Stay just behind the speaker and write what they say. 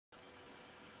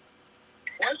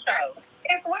What show?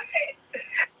 It's what?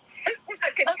 Is the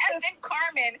contestant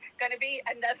Carmen going to be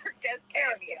another guest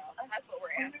cameo? That's what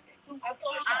we're asking. I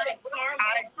thought you said Carmen.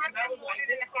 I was like,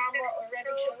 did Carmen already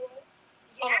show up?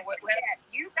 Yeah,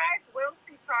 you guys will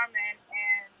see Carmen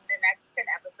in the next 10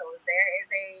 episodes. There is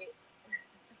a...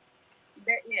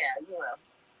 yeah, you will.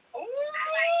 Ooh.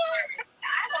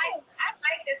 I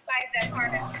like this fight that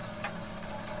Carmen...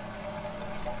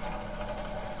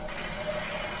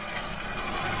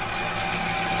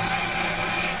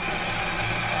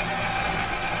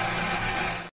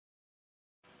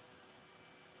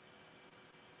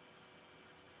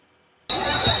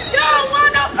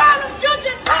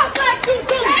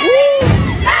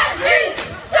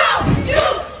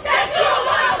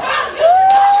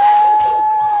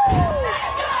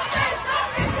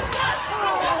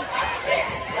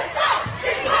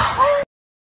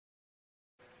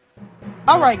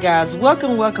 All right, guys,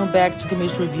 welcome back to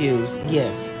Commish Reviews.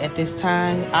 Yes, at this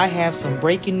time, I have some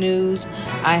breaking news.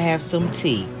 I have some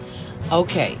tea.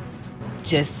 Okay,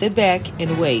 just sit back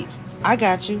and wait. I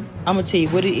got you. I'm going to tell you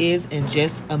what it is in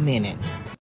just a minute.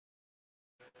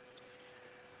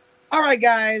 All right,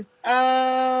 guys.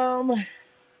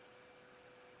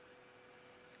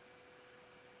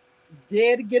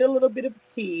 Did get a little bit of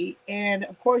tea, and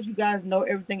of course, you guys know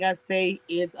everything I say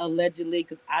is allegedly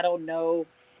because I don't know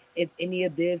if any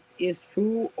of this is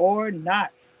true or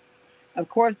not. Of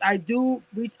course, I do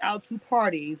reach out to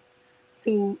parties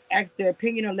to ask their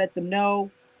opinion or let them know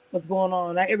what's going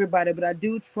on. Not everybody, but I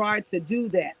do try to do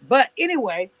that. But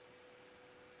anyway,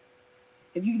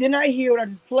 if you did not hear what I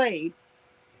just played,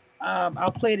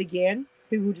 I'll play it again.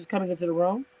 People who are just coming into the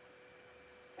room.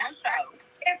 What show?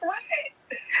 It's what?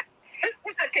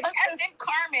 Is the contestant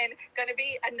Carmen going to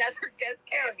be another guest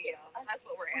cameo? That's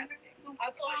what we're asking. I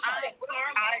thought you said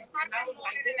Carmen. I was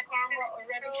like, did Carmen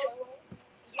already show up?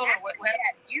 Yeah,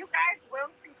 you guys will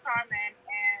see Carmen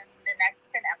in the next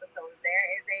 10 episodes. There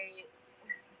is a...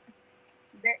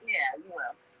 yeah, you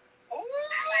will. Ooh.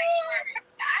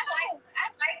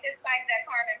 I like this fight that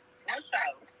Carmen... What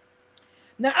show?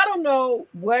 Now, I don't know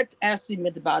what Ashley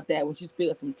meant about that when she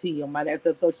spilled some tea on my last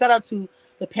episode. So shout out to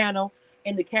the panel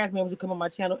and the cast members who come on my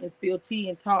channel and spill tea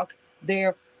and talk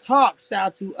their talk. Shout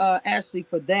out to Ashley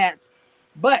for that.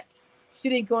 But she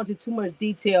didn't go into too much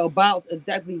detail about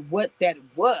exactly what that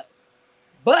was.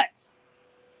 But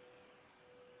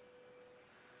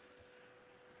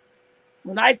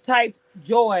when I typed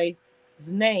Joy's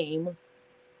name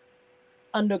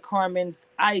under Carmen's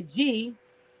IG,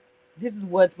 this is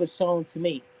what was shown to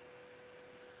me.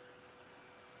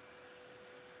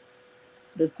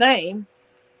 The same.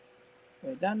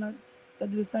 Wait, did I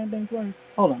do the same thing twice?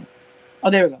 Hold on.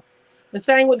 Oh, there we go. The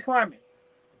same with Carmen.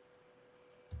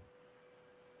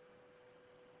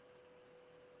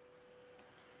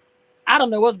 I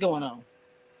don't know what's going on.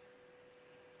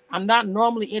 I'm not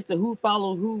normally into who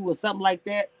followed who or something like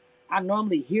that. I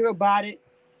normally hear about it,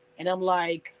 and I'm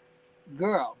like,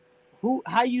 girl,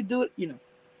 how you do it, you know.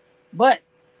 But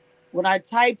when I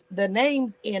typed the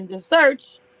names in the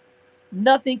search,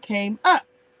 nothing came up.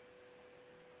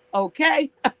 Okay.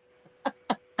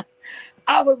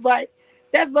 I was like,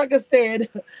 that's like I said,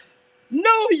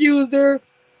 no user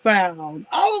found.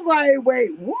 I was like,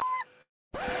 wait, what?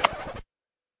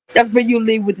 That's for you,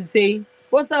 Lee, with the T.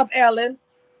 What's up, Ellen?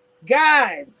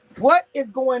 Guys, what is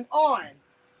going on?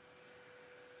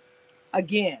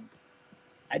 Again,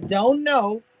 I don't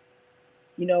know.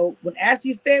 You know, when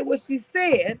Ashley said what she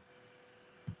said,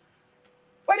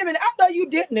 wait a minute, I thought you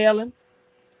didn't, Ellen.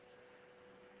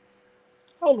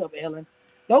 Hold up, Ellen.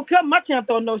 Don't cut my channel,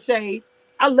 throw no shade.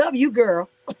 I love you, girl.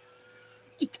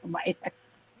 Didn't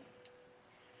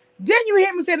you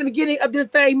hear me say at the beginning of this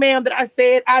thing, ma'am, that I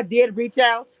said I did reach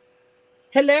out?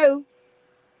 Hello?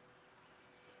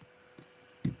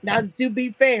 Now, to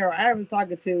be fair, I haven't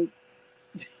talking to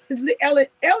Ellen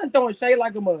throwing shade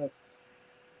like a mug.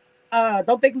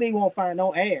 Don't think Lee won't find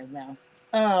no ass now.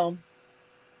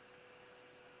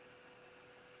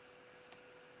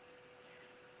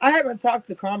 I haven't talked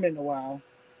to Carmen in a while.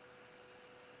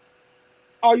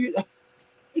 Oh, you? No,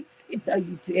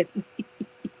 you didn't.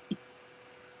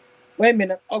 Wait a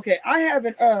minute. Okay, I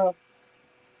haven't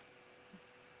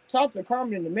talked to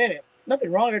Carmen in a minute.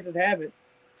 Nothing wrong. I just haven't.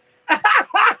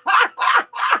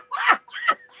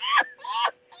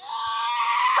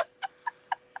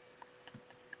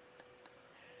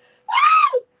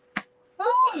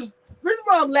 Reason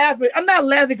why I'm laughing. I'm not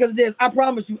laughing because of this. I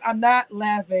promise you, I'm not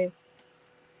laughing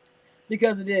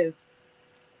because of this.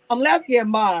 I'm laughing at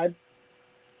Mod.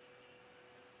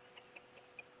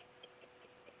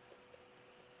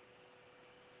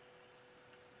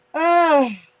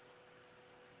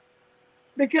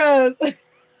 Because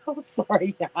I'm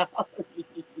sorry, y'all.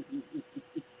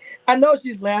 I know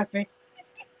she's laughing.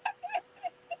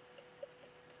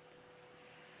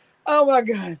 Oh my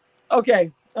god.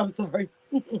 Okay, I'm sorry.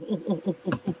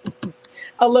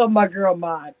 I love my girl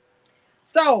Mod.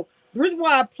 So the reason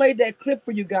why I played that clip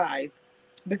for you guys,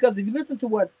 because if you listen to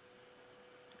what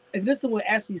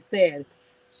Ashley said,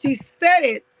 she said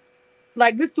it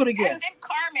like listen to it again. Is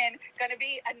Carmen gonna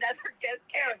be another guest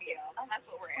cameo? That's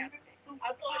what we're asking. I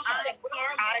thought she said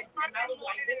Carmen. I was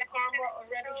like, did Karma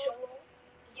already show up?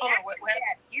 Yeah, what?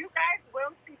 Yeah, you guys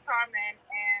will see Carmen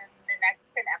in the next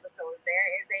 10 episodes. There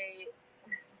is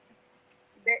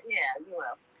yeah, you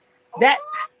will.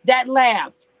 That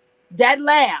laugh, that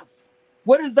laugh.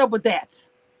 What is up with that?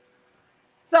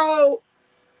 So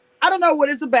I don't know what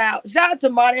it's about. Shout out to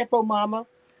Mod Afro Mama.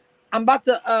 I'm about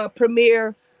to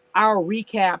premiere our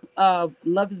recap of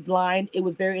Love is Blind. It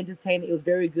was very entertaining. It was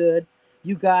very good.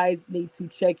 You guys need to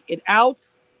check it out.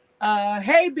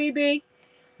 Hey, BB.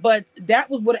 But that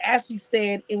was what Ashley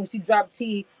said, and when she dropped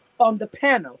tea on the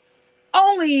panel.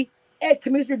 Only at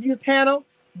Commission Reviews panel,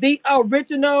 the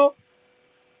original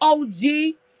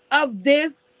OG of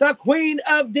this, the queen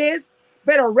of this,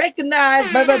 better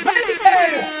recognize, baby.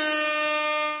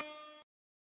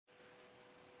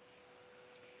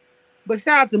 But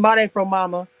shout out to Made from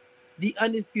Mama, the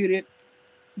undisputed,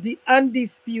 the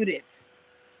undisputed.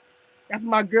 That's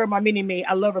my girl, my mini me.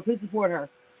 I love her. Please support her.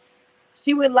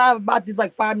 She went live about this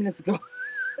like 5 minutes ago.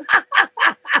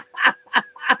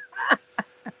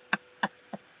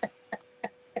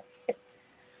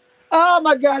 Oh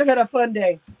my God, I've had a fun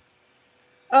day.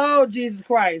 Oh Jesus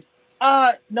Christ.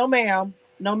 No ma'am,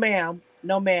 no ma'am,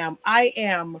 no ma'am. I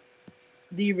am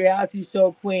the reality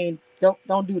show queen.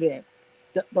 Don't do that.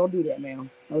 Don't do that, ma'am.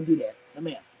 Don't do that. No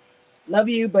ma'am. Love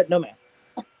you, but no ma'am.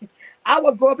 I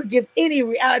will go up against any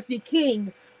reality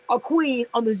king or queen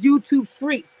on the YouTube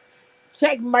streets.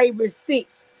 Check my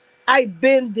receipts. I've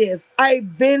been this.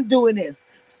 I've been doing this.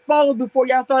 Spoiled before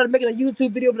y'all started making a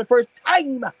YouTube video for the first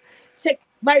time. Check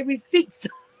my receipts.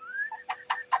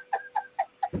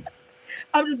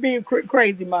 I'm just being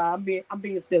crazy, ma. I'm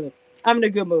being silly. I'm in a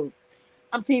good mood.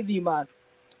 I'm teasing you, ma.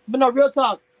 But no, real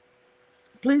talk.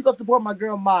 Please go support my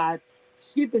girl Mod.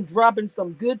 She's been dropping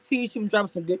some good tea. She's been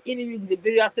dropping some good interviews and good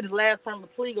video. I said it last time,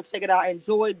 but please go check it out. I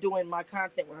enjoy doing my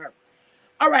content with her.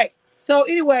 All right. So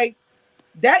anyway,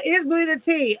 that is really the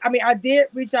tea. I mean, I did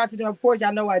reach out to them. Of course,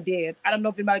 y'all know I did. I don't know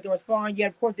if anybody can respond yet.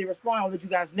 Of course, they respond. I'll let you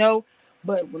guys know.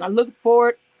 But when I looked for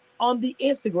it on the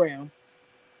Instagram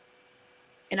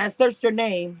and I searched your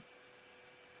name,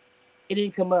 it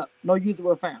didn't come up. No user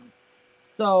were found.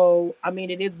 So, I mean,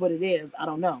 it is what it is. I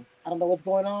don't know. I don't know what's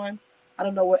going on. I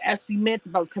don't know what Ashley meant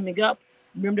about coming up.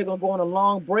 Remember, they're going to go on a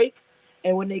long break.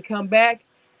 And when they come back,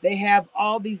 they have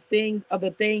all these things, other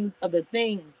things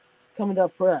coming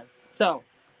up for us. So,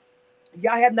 if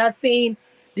y'all have not seen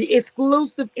the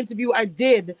exclusive interview I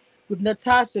did with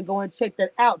Natasha, go and check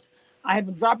that out. I have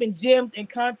been dropping gems and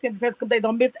content the past couple days.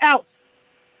 Don't miss out.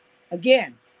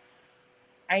 Again,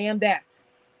 I am that.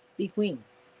 The queen.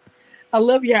 I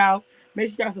love y'all. Make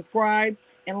sure y'all subscribe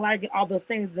and like all the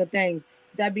things.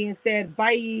 That being said,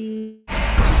 bye.